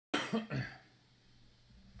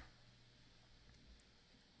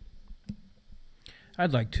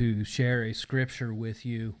I'd like to share a scripture with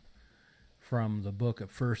you from the book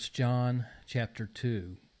of 1 John chapter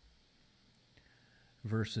 2,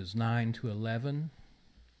 verses 9 to 11.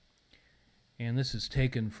 And this is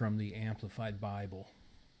taken from the Amplified Bible.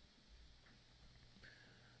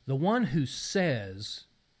 The one who says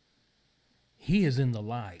he is in the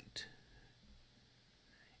light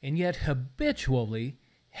and yet habitually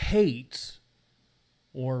hates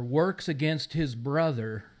or works against his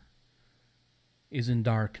brother is in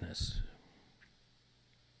darkness.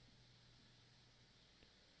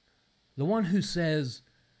 The one who says,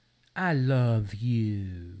 I love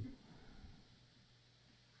you.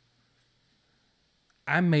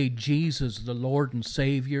 I made Jesus the Lord and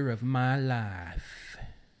Savior of my life.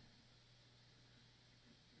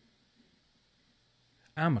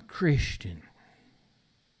 I'm a Christian.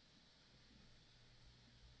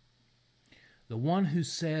 The one who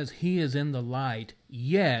says he is in the light,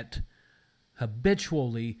 yet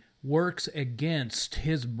habitually works against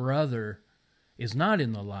his brother, is not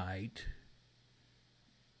in the light.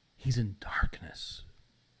 He's in darkness.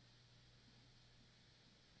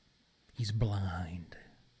 He's blind.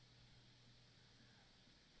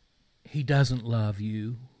 He doesn't love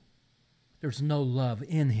you. There's no love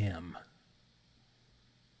in him.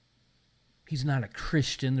 He's not a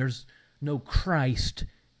Christian. There's no Christ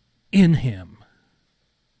in him.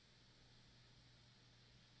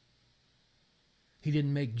 He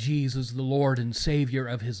didn't make Jesus the Lord and Savior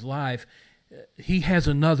of his life. He has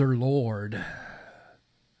another Lord.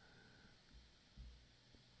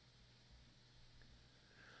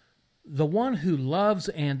 The one who loves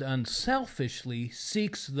and unselfishly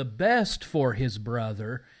seeks the best for his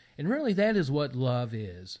brother, and really that is what love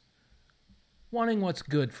is. Wanting what's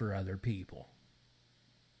good for other people.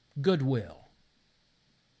 Goodwill.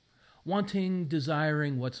 Wanting,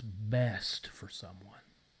 desiring what's best for someone.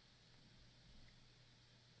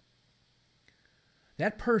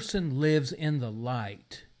 That person lives in the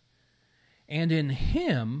light, and in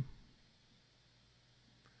him,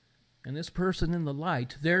 and this person in the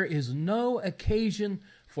light, there is no occasion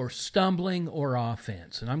for stumbling or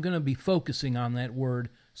offense. And I'm going to be focusing on that word,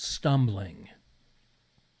 stumbling.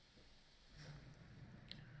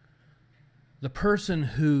 The person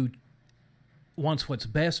who wants what's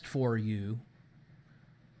best for you,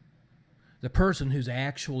 the person who's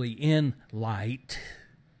actually in light,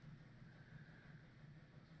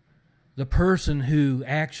 the person who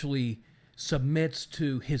actually submits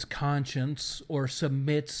to his conscience or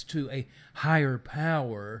submits to a higher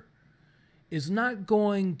power is not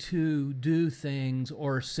going to do things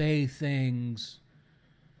or say things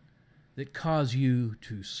that cause you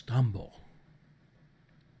to stumble.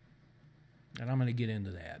 And I'm going to get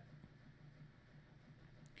into that.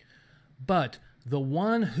 But the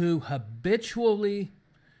one who habitually,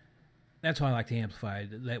 that's why I like to amplify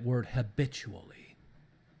that word habitually.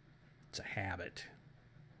 It's a habit.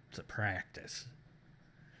 It's a practice.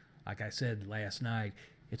 Like I said last night,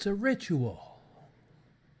 it's a ritual.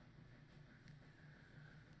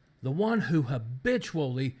 The one who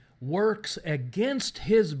habitually works against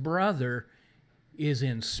his brother is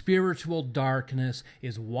in spiritual darkness,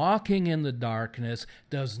 is walking in the darkness,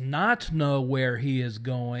 does not know where he is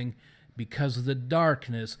going because the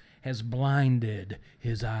darkness has blinded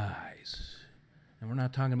his eyes. And we're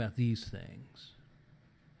not talking about these things.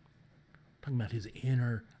 We're talking about his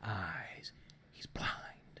inner eyes. He's blind.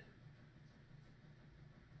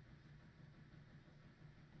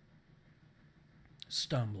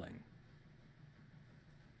 Stumbling.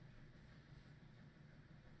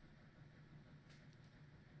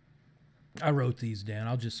 I wrote these down.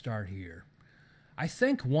 I'll just start here. I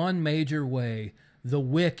think one major way the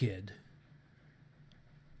wicked,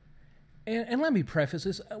 and let me preface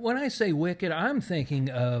this, when I say wicked, I'm thinking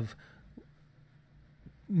of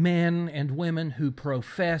men and women who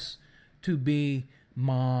profess to be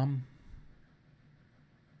mom,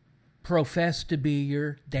 profess to be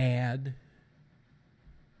your dad,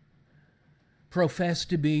 profess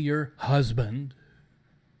to be your husband,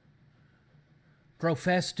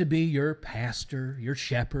 profess to be your pastor, your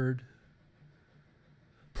shepherd,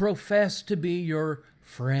 profess to be your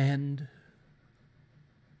friend,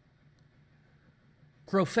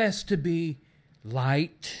 profess to be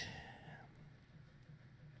light,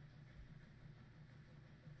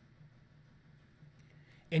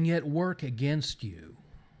 and yet work against you.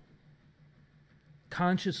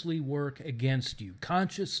 Consciously work against you.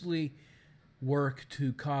 Consciously work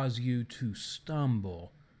to cause you to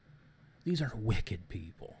stumble. These are wicked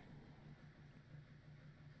people.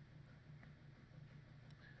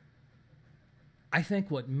 I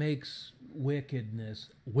think what makes wickedness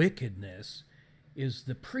is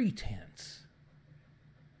the pretense.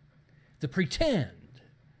 The pretend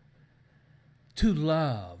to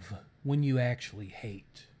love when you actually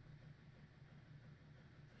hate.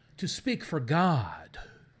 To speak for God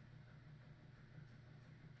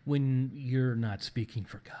when you're not speaking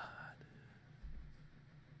for God.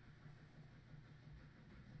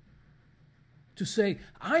 To say,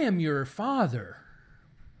 I am your father,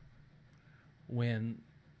 when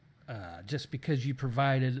just because you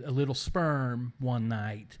provided a little sperm one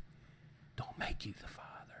night, don't make you the father.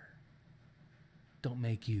 Don't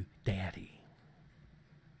make you daddy.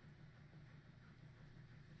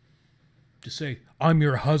 To say, I'm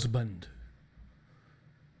your husband,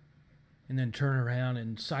 and then turn around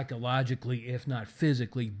and psychologically, if not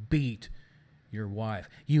physically, beat your wife.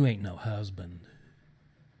 You ain't no husband.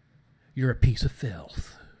 You're a piece of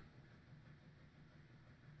filth.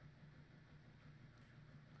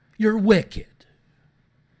 You're wicked.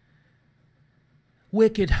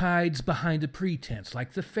 Wicked hides behind a pretense,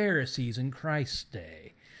 like the Pharisees in Christ's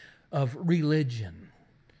day, of religion,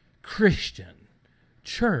 Christian,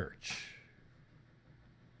 church.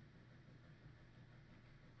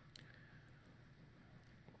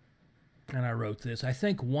 And I wrote this. I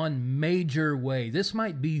think one major way, this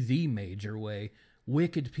might be the major way,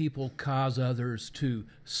 wicked people cause others to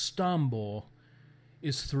stumble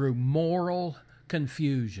is through moral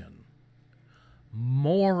confusion.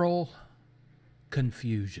 Moral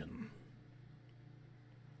confusion.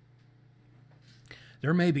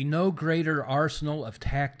 There may be no greater arsenal of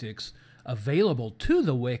tactics available to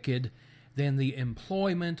the wicked than the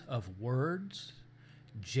employment of words,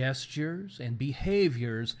 gestures, and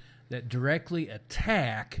behaviors that directly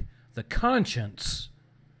attack the conscience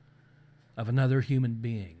of another human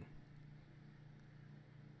being.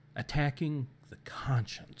 Attacking the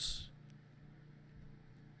conscience.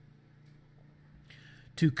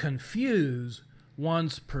 To confuse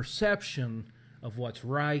one's perception of what's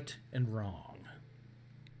right and wrong.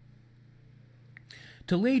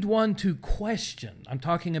 To lead one to question. I'm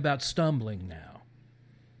talking about stumbling now.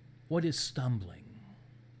 What is stumbling?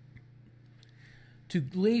 To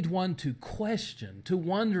lead one to question, to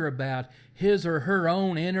wonder about his or her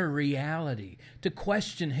own inner reality, to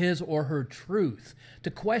question his or her truth, to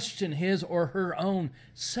question his or her own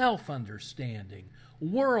self-understanding,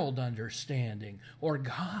 world understanding, or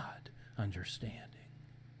God understanding.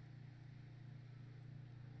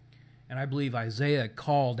 And I believe Isaiah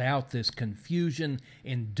called out this confusion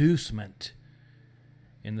inducement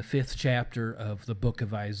in the 5th chapter of the book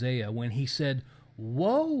of Isaiah when he said,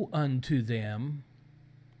 "Woe unto them."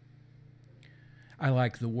 I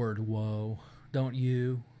like the word woe, don't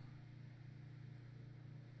you?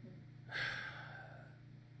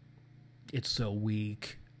 It's so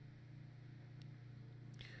weak.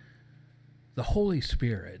 The Holy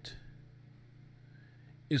Spirit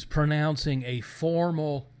is pronouncing a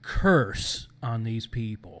formal curse on these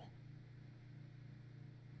people.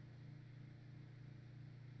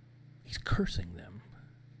 He's cursing them.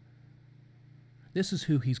 This is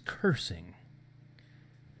who he's cursing.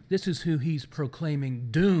 This is who he's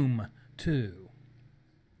proclaiming doom to.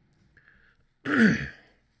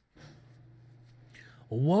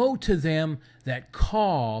 Woe to them that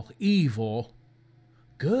call evil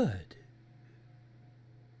good.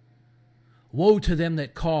 Woe to them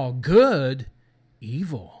that call good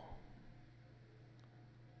evil.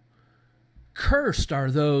 Cursed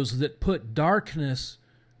are those that put darkness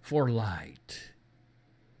for light,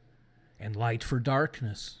 and light for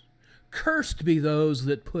darkness. Cursed be those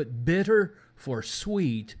that put bitter for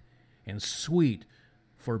sweet, and sweet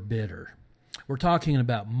for bitter. We're talking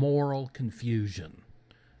about moral confusion.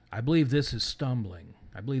 I believe this is stumbling.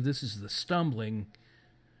 I believe this is the stumbling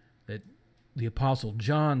that the Apostle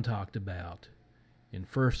John talked about in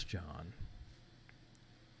 1 John.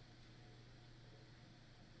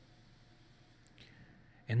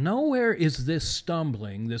 And nowhere is this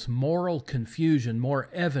stumbling, this moral confusion, more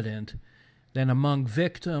evident than among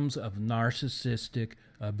victims of narcissistic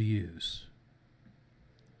abuse.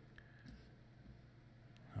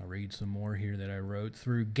 I'll read some more here that I wrote.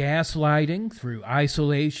 Through gaslighting, through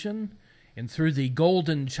isolation, and through the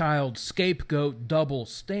golden child scapegoat double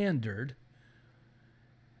standard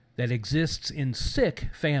that exists in sick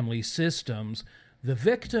family systems, the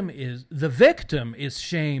victim is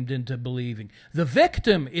shamed into believing. The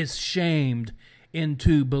victim is shamed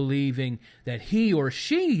into believing that he or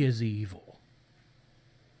she is evil.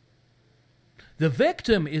 The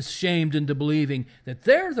victim is shamed into believing that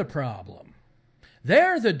they're the problem.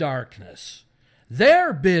 They're the darkness.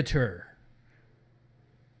 They're bitter.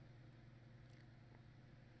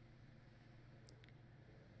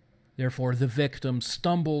 Therefore, the victim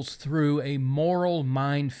stumbles through a moral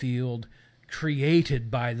minefield created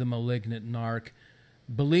by the malignant narc,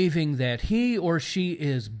 believing that he or she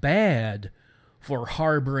is bad for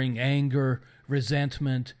harboring anger,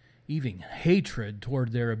 resentment, even hatred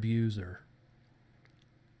toward their abuser.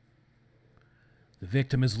 The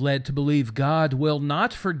victim is led to believe God will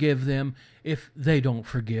not forgive them if they don't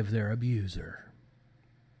forgive their abuser.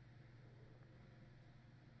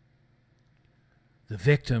 The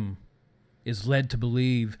victim is led to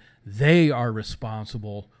believe they are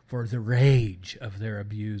responsible for the rage of their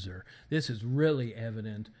abuser. This is really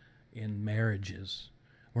evident in marriages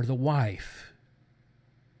where the wife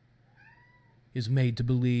is made to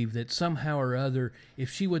believe that somehow or other, if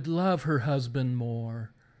she would love her husband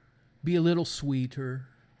more, be a little sweeter,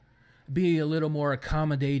 be a little more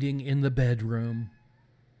accommodating in the bedroom,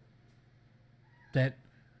 that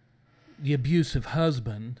the abusive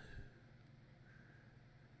husband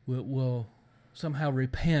will somehow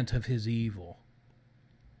repent of his evil.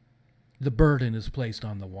 The burden is placed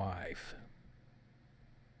on the wife.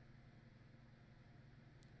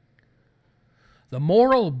 The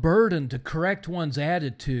moral burden to correct one's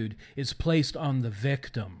attitude is placed on the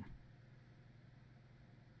victim.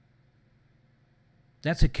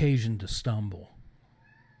 That's occasion to stumble.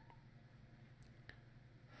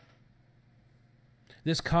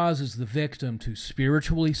 This causes the victim to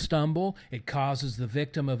spiritually stumble. It causes the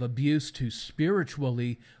victim of abuse to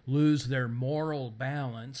spiritually lose their moral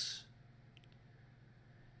balance.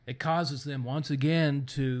 It causes them once again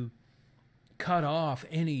to cut off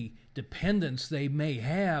any dependence they may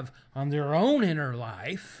have on their own inner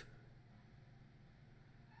life.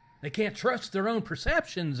 They can't trust their own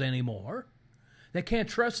perceptions anymore. They can't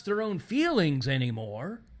trust their own feelings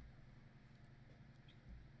anymore.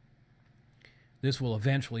 This will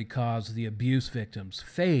eventually cause the abuse victim's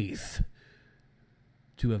faith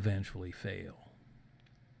to eventually fail.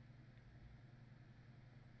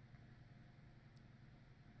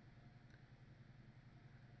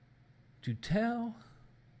 To tell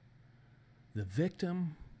the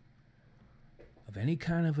victim of any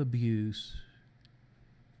kind of abuse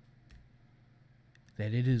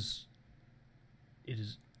that it is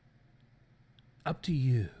up to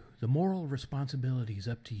you, the moral responsibility is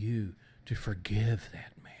up to you to forgive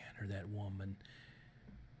that man or that woman,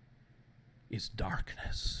 is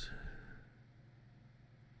darkness.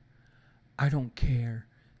 I don't care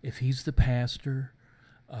if he's the pastor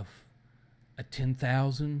of a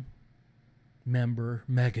 10,000 member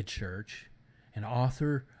megachurch, an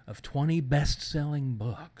author of 20 best-selling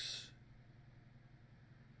books.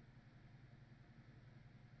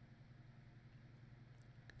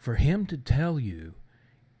 For him to tell you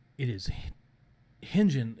it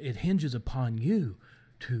hinges upon you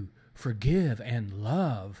to forgive and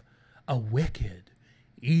love a wicked,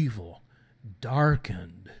 evil,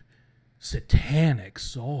 darkened, satanic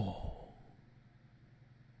soul.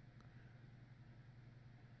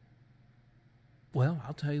 Well,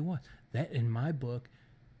 I'll tell you what, that in my book,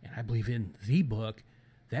 and I believe in the book,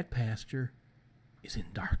 that pastor is in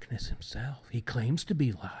darkness himself. He claims to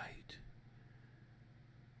be light.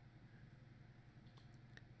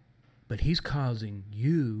 But he's causing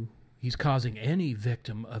any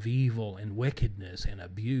victim of evil and wickedness and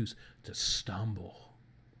abuse to stumble.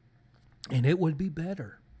 And it would be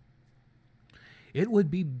better. It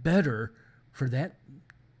would be better for that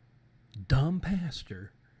dumb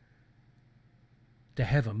pastor to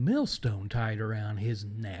have a millstone tied around his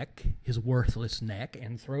neck, his worthless neck,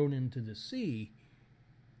 and thrown into the sea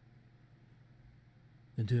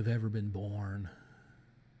than to have ever been born.